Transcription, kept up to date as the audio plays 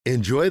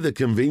Enjoy the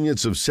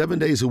convenience of 7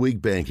 days a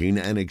week banking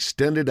and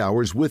extended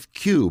hours with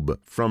Cube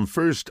from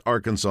First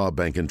Arkansas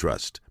Bank and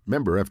Trust.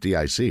 Member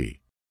FDIC.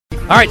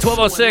 All right,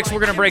 12:06. We're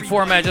going to break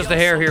format just a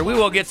hair here. We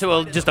will get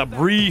to just a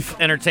brief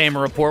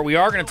entertainment report. We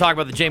are going to talk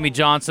about the Jamie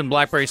Johnson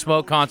Blackberry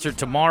Smoke concert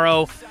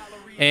tomorrow,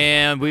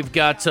 and we've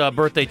got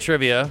birthday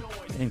trivia,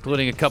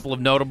 including a couple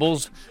of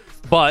notables.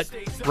 But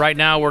right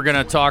now we're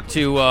going to talk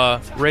to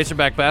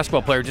Razorback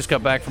basketball player just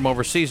got back from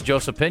overseas.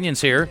 Joesph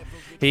Pinion's here.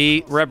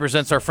 He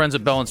represents our friends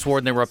at Bell and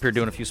Sword, and they were up here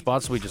doing a few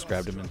spots, so we just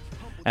grabbed him and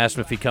asked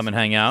him if he'd come and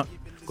hang out.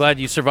 Glad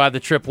you survived the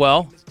trip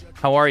well.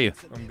 How are you?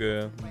 I'm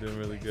good. I'm doing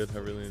really good. I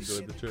really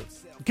enjoyed the trip.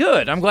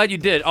 Good. I'm glad you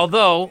did.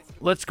 Although,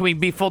 can we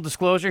be full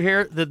disclosure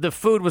here? The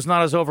food was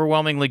not as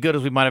overwhelmingly good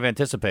as we might have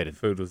anticipated.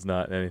 Food was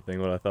not anything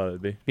what I thought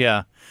it'd be.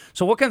 Yeah.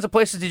 So what kinds of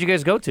places did you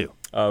guys go to?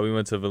 We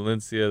went to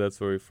Valencia. That's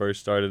where we first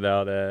started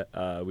out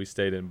at. We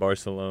stayed in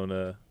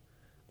Barcelona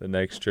the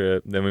next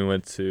trip. Then we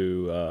went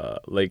to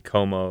Lake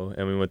Como,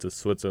 and we went to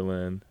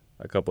Switzerland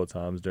a couple of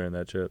times during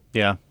that trip.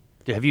 Yeah.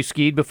 Have you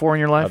skied before in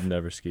your life? I've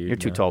never skied. You're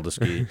too tall to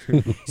ski.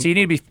 So you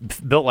need to be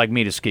built like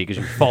me to ski because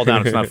you fall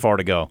down, it's not far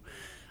to go.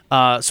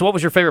 So what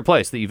was your favorite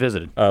place that you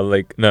visited?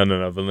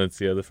 No,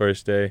 Valencia the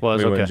first day.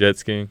 We went jet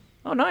skiing.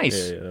 Oh,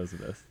 nice. Yeah, that was the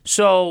best.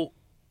 So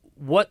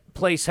what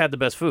place had the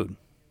best food?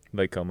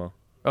 Lake Como.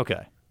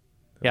 Okay.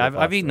 Yeah,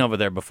 I've eaten over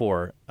there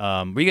before.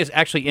 Were you guys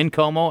actually in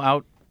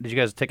Como? Did you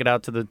guys take it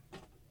out to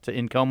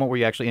in Como? Were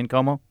you actually in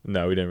Como?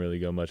 No, we didn't really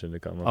go much into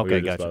Como. Okay, we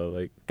were just gotcha. by the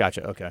lake.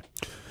 Gotcha, okay.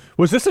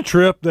 Was this a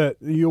trip that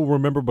you'll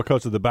remember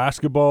because of the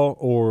basketball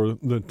or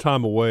the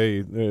time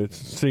away,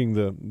 seeing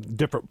the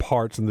different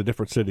parts in the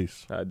different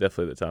cities?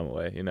 Definitely the time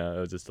away. It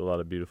was just a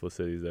lot of beautiful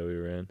cities that we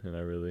were in, and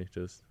I really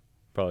just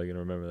probably going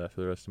to remember that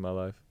for the rest of my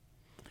life.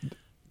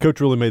 Coach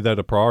really made that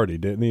a priority,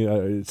 didn't he?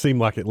 It seemed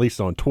like, at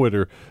least on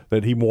Twitter,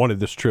 that he wanted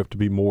this trip to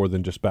be more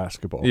than just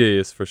basketball. Yeah,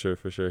 yes, for sure.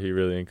 He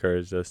really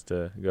encouraged us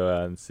to go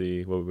out and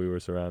see what we were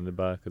surrounded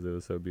by because it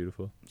was so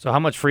beautiful. So how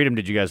much freedom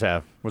did you guys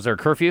have? Was there a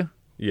curfew?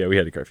 Yeah, we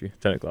had a curfew,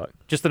 10 o'clock.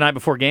 Just the night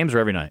before games or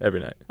every night? Every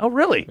night. Oh,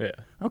 really? Yeah.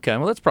 Okay,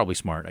 well, that's probably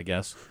smart, I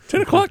guess.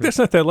 10 o'clock, that's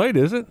not that late,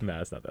 is it? Nah,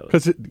 it's not that late.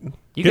 Because it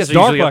You gets guys are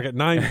dark usually like at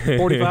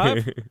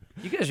 9:45.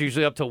 You guys are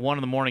usually up till 1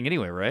 in the morning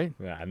anyway, right?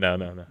 Nah,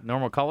 no.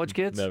 Normal college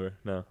kids? Never,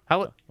 no.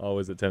 How?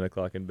 Always at 10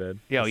 o'clock in bed.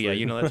 Yeah,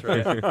 that's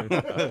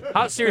right.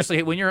 How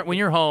seriously, when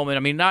you're home, and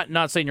I mean,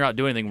 not saying you're not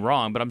doing anything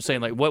wrong, but I'm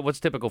saying, like, what's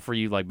typical for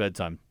you, like,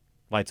 bedtime?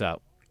 Lights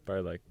out?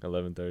 Probably like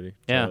 11:30, 12.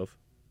 Yeah.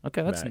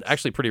 Okay, that's max.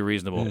 actually pretty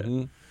reasonable.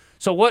 Mm-hmm.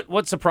 So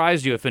what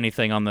surprised you, if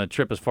anything, on the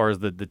trip as far as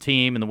the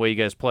team and the way you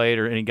guys played,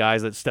 or any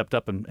guys that stepped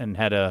up and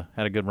had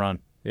a good run?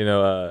 I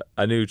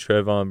knew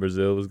Trevon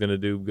Brazil was going to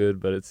do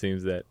good, but it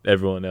seems that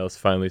everyone else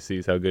finally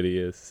sees how good he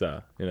is.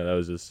 So, that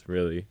was just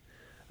really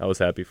 – I was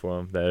happy for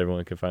him that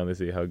everyone can finally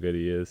see how good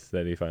he is,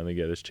 that he finally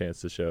get his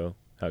chance to show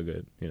how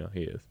good,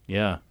 he is.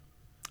 Yeah.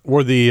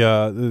 Were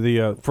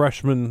the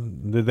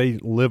freshmen, did they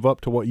live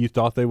up to what you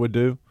thought they would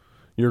do,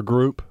 your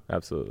group?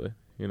 Absolutely.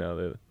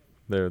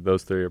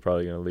 Those three are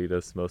probably going to lead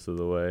us most of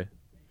the way.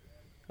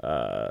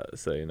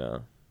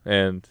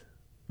 And,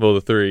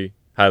 the three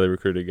highly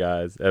recruited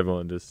guys,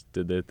 everyone just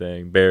did their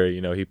thing. Barry,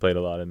 he played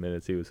a lot of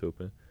minutes. He was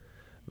hooping.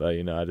 But,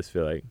 I just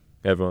feel like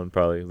everyone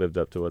probably lived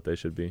up to what they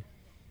should be.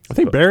 I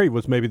think Barry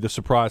was maybe the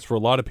surprise for a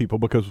lot of people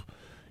because,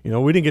 we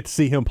didn't get to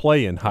see him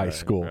play in high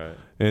school. Right.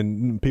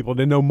 And people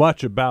didn't know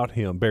much about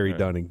him, Barry Right.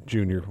 Dunning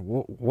Jr.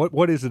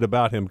 What is it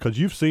about him? Because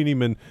you've seen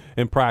him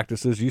in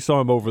practices. You saw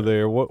him over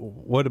there.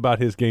 What about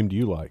his game do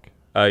you like?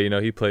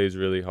 He plays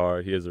really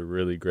hard. He has a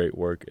really great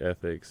work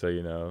ethic. So,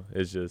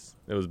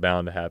 it was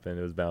bound to happen.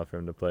 It was bound for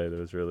him to play. There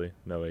was really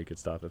no way he could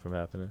stop it from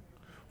happening.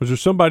 Was there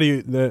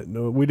somebody that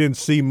we didn't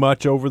see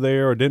much over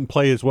there or didn't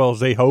play as well as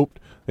they hoped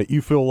that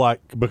you feel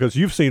like, because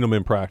you've seen them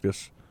in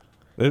practice,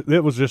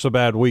 it was just a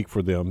bad week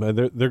for them,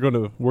 and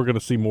we're gonna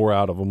see more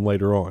out of them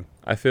later on?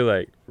 I feel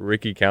like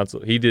Ricky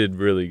Council, he did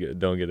really good.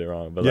 Don't get it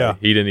wrong, but yeah.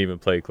 He didn't even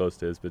play close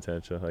to his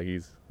potential. Like,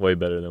 he's way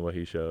better than what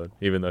he showed,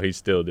 even though he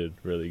still did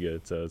really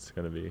good. So it's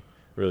gonna be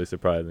really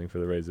surprising for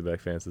the Razorback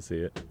fans to see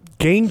it.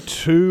 Game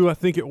 2, I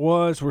think it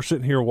was. We're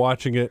sitting here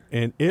watching it,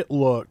 and it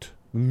looked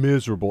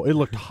miserable. It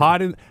looked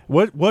hot.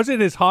 Was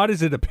it as hot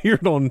as it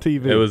appeared on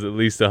TV? It was at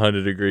least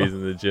 100 degrees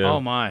in the gym.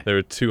 Oh, my. There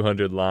were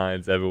 200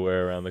 lines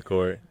everywhere around the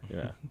court.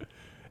 Yeah.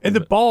 And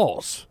the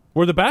balls.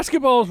 Was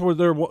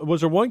there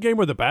one game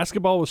where the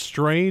basketball was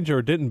strange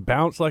or didn't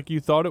bounce like you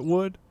thought it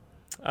would?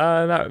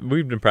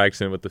 We've been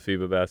practicing with the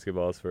FIBA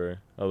basketballs for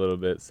a little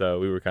bit, so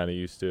we were kind of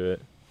used to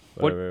it,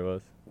 whatever it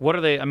was. What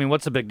are they? I mean,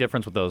 what's the big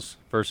difference with those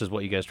versus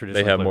what you guys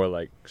traditionally They have play? more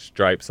like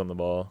stripes on the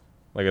ball.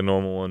 Like a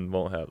normal one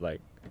won't have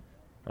like.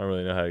 I don't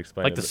really know how to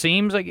explain like it. the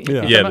seams?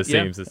 Yeah. Yeah, the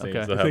seams. Okay.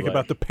 They'll Think have,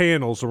 about the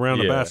panels around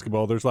the Yeah.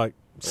 basketball. There's like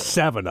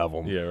 7 of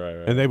them. Yeah,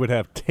 right. And they would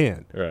have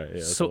 10. Right, yeah,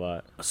 that's a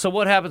lot. So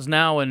what happens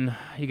now when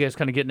you guys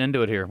kind of getting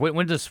into it here?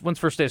 When's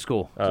first day of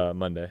school?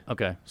 Monday.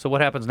 Okay. So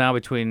what happens now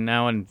between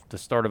now and the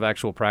start of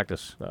actual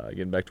practice?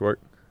 Getting back to work.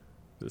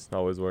 Just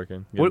always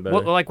working.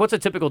 What's a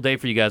typical day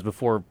for you guys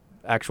before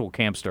actual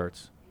camp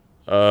starts?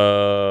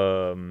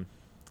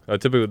 A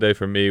typical day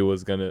for me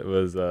was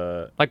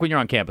like when you're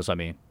on campus, I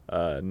mean.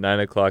 9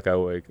 o'clock.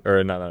 Not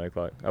 9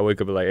 o'clock. I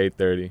wake up at like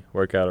 8:30.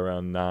 Work out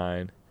around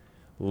 9.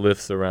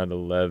 Lifts around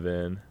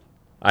 11.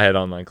 I had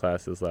online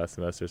classes last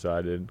semester, so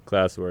I did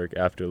classwork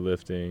after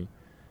lifting,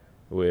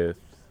 and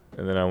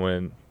then I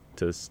went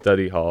to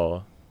study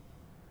hall.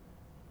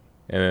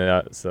 And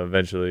then so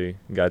eventually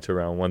got to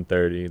around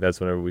 1:30. That's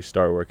whenever we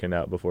start working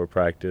out before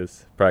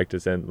practice.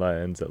 Practice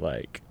ends at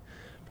like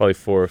probably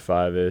 4 or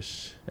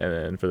 5-ish, and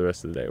then for the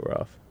rest of the day we're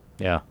off.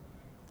 Yeah.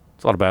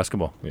 It's a lot of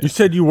basketball. Yeah. You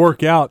said you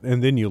work out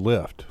and then you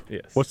lift.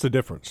 Yes. What's the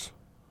difference?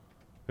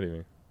 What do you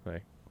mean?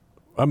 Like,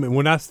 I mean,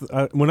 when I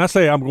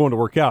say I'm going to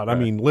work out, I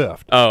mean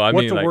lift. oh, I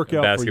What's mean a like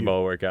workout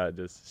basketball workout,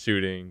 just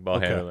shooting, ball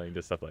Okay. handling,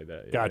 just stuff like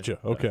that. Yeah. Gotcha.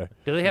 Okay.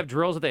 Do they have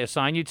drills that they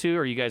assign you to,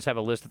 or you guys have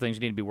a list of things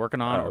you need to be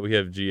working on? We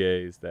have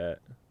GAs that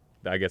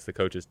I guess the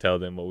coaches tell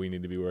them what we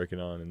need to be working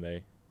on, and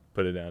they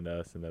put it down to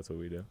us, and that's what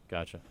we do.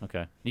 Gotcha.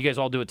 Okay. You guys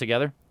all do it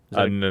together? Is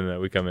that No.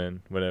 We come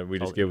in whenever we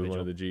just get with one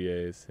of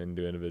individual? the GAs and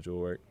do individual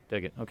work.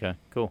 Dig it. Okay.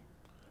 Cool.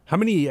 How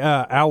many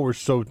hours?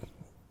 So,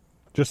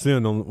 just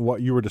then on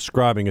what you were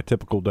describing, a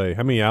typical day.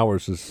 How many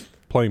hours is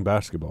playing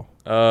basketball?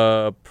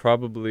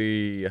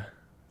 Probably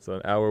so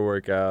an hour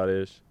workout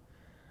ish,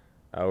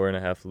 hour and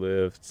a half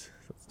lift.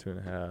 That's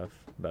 2.5.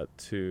 About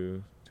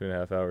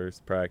 2.5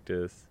 hours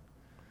practice.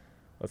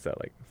 What's that,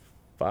 like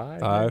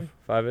 5?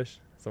 5-ish,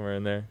 somewhere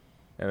in there.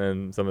 And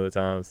then some of the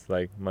times,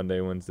 like Monday,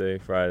 Wednesday,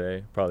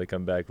 Friday, probably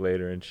come back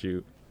later and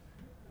shoot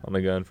on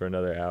the gun for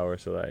another hour.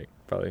 So like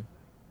probably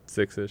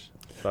 6-ish,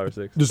 5 or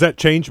 6. Does that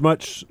change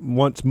much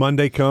once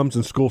Monday comes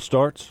and school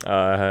starts?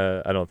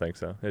 I don't think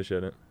so. It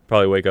shouldn't.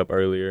 Probably wake up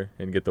earlier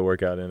and get the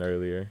workout in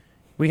earlier.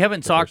 We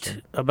haven't talked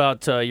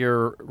about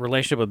your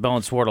relationship with Bell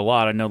and Swart a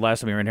lot. I know last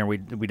time you were in here, we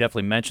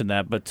definitely mentioned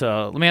that. But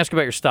let me ask you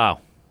about your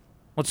style.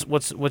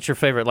 What's your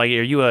favorite? Like,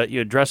 are you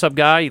a dress up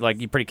guy?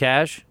 You pretty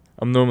cash?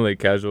 I'm normally a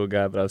casual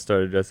guy, but I've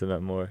started dressing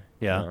up more.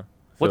 Yeah.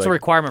 What's the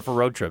requirement for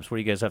road trips? What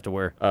do you guys have to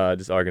wear?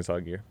 Just Arkansas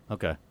gear.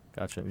 Okay,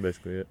 gotcha.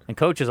 Basically it. And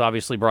Coach has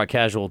obviously brought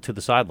casual to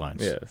the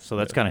sidelines. Yes. So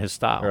that's kind of his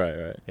style.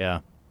 Right. Yeah.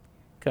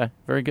 Okay,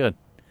 very good.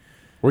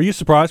 Were you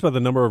surprised by the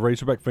number of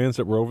Razorback fans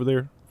that were over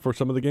there for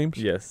some of the games?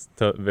 Yes,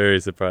 very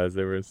surprised.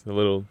 There was a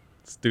little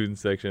student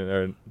section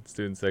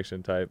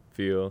type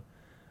feel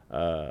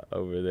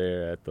over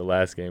there at the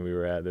last game we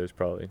were at. There's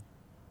probably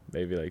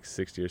maybe like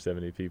 60 or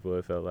 70 people,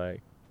 it felt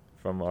like,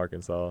 from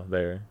Arkansas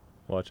there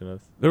watching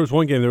us. There was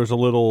one game, there was a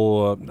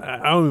little,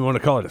 I don't even want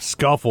to call it a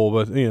scuffle,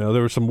 but,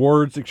 there were some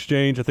words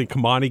exchanged. I think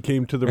Kamani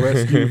came to the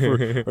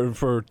rescue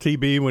for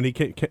TB when he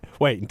came.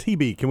 Wait,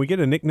 TB, can we get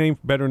a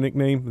better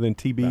nickname than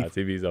TB?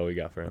 TB's all we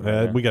got for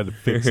him. We got to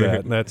fix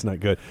that. That's not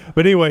good.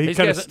 But anyway, he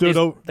kind of stood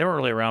over. They weren't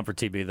really around for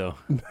TB, though.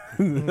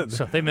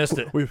 So they missed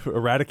it. We've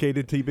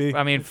eradicated TB.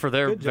 I mean, for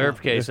their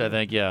case, I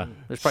think, yeah.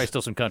 There's probably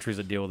still some countries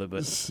that deal with it.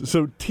 But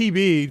So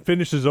TB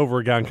finishes over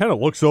a guy and kind of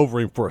looks over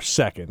him for a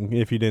second,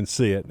 if you didn't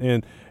see it.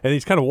 And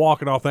he's kind of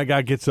walking off. That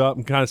guy gets up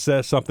and kind of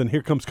says something.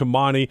 Here comes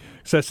Kamani,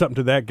 says something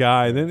to that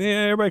guy. And then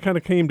everybody kind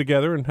of came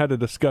together and had a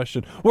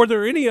discussion. Were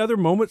there any other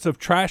moments of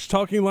trash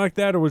talking like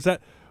that, or was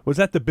that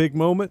the big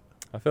moment?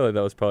 I feel like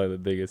that was probably the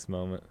biggest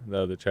moment,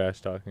 though, the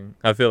trash talking.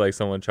 I feel like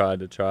someone tried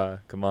to try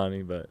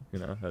Kamani, but,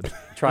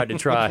 tried to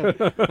try.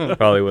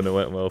 Probably wouldn't have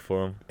went well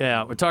for him.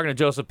 Yeah, we're talking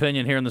to Joesph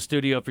Pinion here in the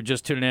studio. If you're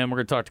just tuning in, we're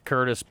going to talk to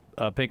Curtis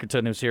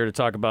Pinkerton, who's here to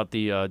talk about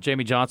the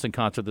Jamie Johnson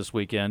concert this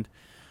weekend.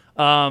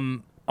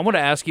 I want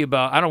to ask you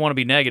about, I don't want to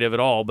be negative at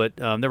all, but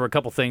there were a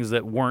couple things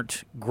that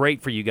weren't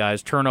great for you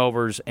guys,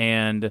 turnovers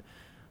and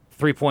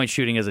three-point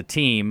shooting as a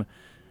team.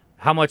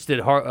 How much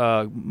did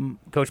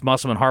Coach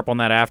Musselman harp on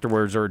that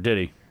afterwards, or did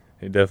he?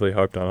 He definitely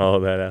harped on all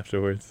of that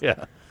afterwards.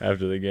 Yeah.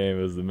 After the game,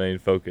 it was the main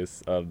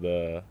focus of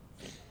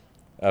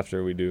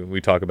after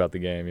we talk about the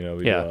game, we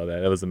do all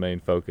that. That was the main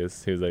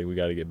focus. He was like, we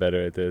got to get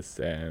better at this,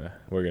 and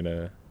we're going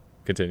to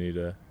continue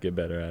to get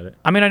better at it.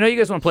 I mean, I know you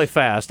guys want to play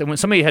fast, and when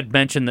somebody had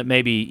mentioned that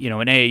maybe, in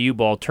AAU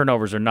ball,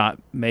 turnovers are not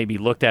maybe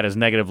looked at as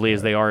negatively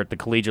as they are at the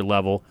collegiate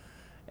level,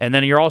 and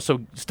then you're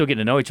also still getting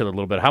to know each other a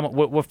little bit.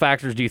 What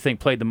factors do you think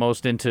played the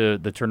most into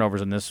the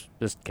turnovers in this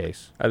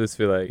case? I just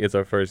feel like it's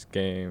our first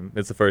game.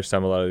 It's the first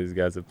time a lot of these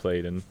guys have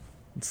played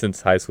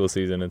since high school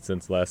season and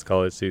since last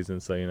college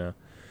season, so,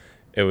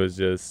 it was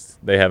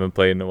just they haven't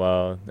played in a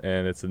while,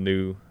 and it's a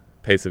new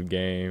pace of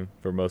game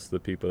for most of the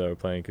people that were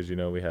playing because,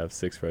 we have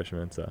 6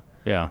 freshmen, so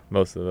yeah,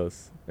 most of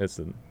us,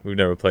 we've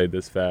never played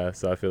this fast,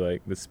 so I feel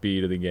like the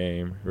speed of the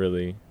game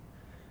really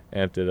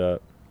amped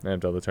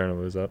all the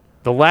turnovers up.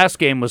 The last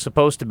game was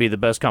supposed to be the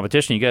best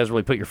competition. You guys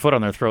really put your foot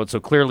on their throat,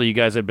 so clearly you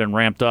guys had been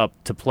ramped up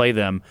to play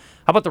them.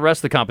 How about the rest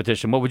of the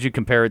competition? What would you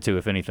compare it to,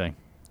 if anything?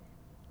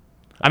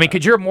 I mean,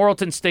 could your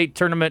Morrilton State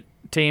tournament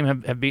team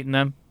have beaten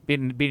them?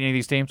 Beaten any of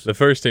these teams? The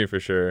first team for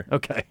sure.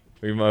 Okay.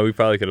 We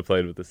probably could have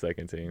played with the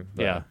second team.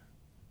 Yeah.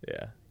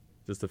 Yeah.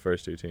 Just the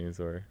first 2 teams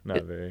were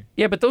not very.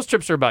 Yeah, but those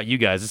trips are about you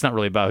guys. It's not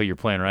really about who you're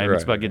playing, right?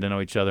 It's about getting to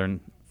know each other and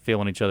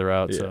feeling each other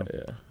out. Yeah, so.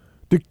 yeah.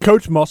 Did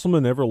Coach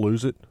Musselman ever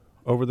lose it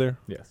over there?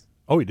 Yes.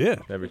 Oh, he did.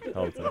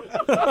 all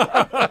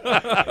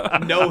the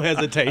time. No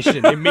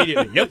hesitation.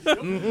 Immediately.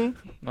 Yep.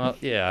 Well,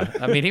 yeah.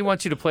 I mean, he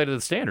wants you to play to the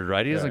standard,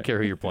 right? He doesn't care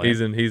who you're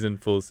playing. He's in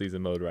full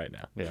season mode right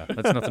now. Yeah,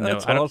 that's nothing new.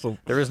 That's awesome.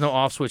 There is no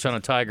off switch on a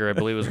Tiger, I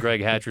believe, as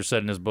Greg Hatcher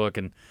said in his book,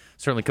 and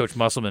certainly Coach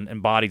Musselman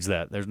embodies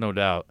that. There's no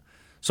doubt.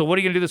 So what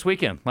are you going to do this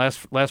weekend?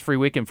 Last free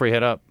weekend before you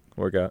head up?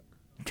 Workout.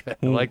 Okay,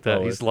 I like that.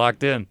 Always. He's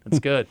locked in. That's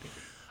good.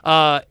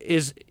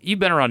 You've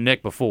been around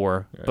Nick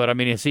before, but I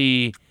mean, is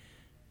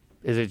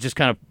it just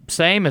kind of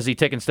same? Has he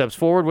taken steps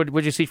forward? What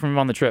did you see from him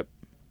on the trip?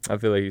 I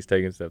feel like he's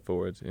taking step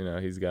forwards. You know,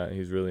 he's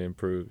really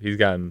improved. He's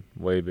gotten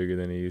way bigger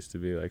than he used to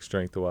be, like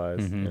strength wise.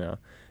 Mm-hmm. You know,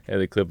 he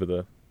had the clip of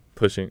the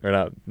pushing, or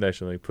not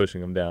necessarily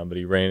pushing him down, but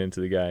he ran into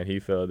the guy and he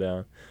fell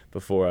down.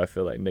 Before, I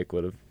feel like Nick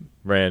would have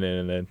ran in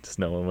and then just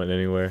no one went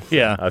anywhere. So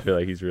Yeah. I feel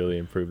like he's really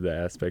improved that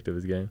aspect of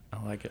his game.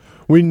 I like it.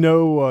 We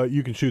know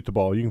you can shoot the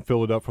ball. You can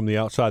fill it up from the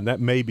outside, and that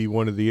may be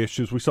one of the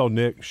issues. We saw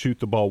Nick shoot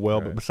the ball well,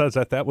 but besides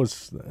that,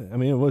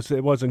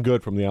 it wasn't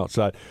good from the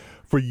outside.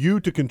 For you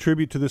to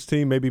contribute to this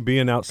team, maybe be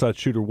an outside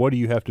shooter, what do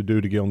you have to do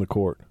to get on the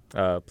court?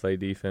 Play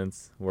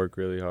defense, work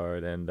really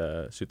hard, and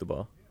shoot the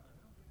ball.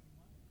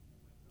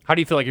 How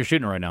do you feel like you're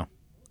shooting right now?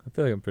 I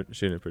feel like I'm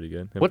shooting it pretty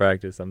good. In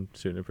practice, I'm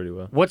shooting it pretty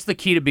well. What's the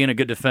key to being a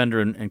good defender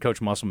in Coach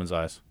Musselman's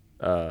eyes?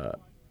 I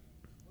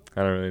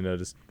don't really know.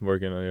 Just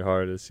working on your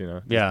hardest, you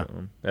know. Yeah.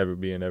 Ever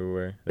being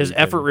everywhere. Is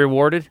effort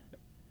rewarded?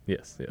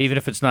 Yes. Even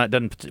if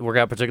doesn't work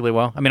out particularly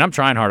well? I mean, I'm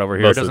trying hard over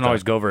here. Most It of the doesn't time.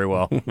 always go very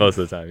well. Most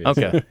of the time, yes.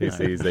 Okay. He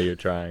sees that you're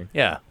trying.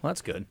 Yeah, well,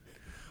 that's good.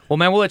 Well,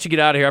 man, we'll let you get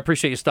out of here. I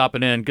appreciate you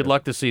stopping in. Good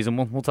luck this season.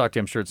 We'll talk to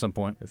you, I'm sure, at some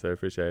point. Yes, I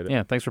appreciate it.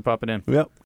 Yeah, thanks for popping in. Yep.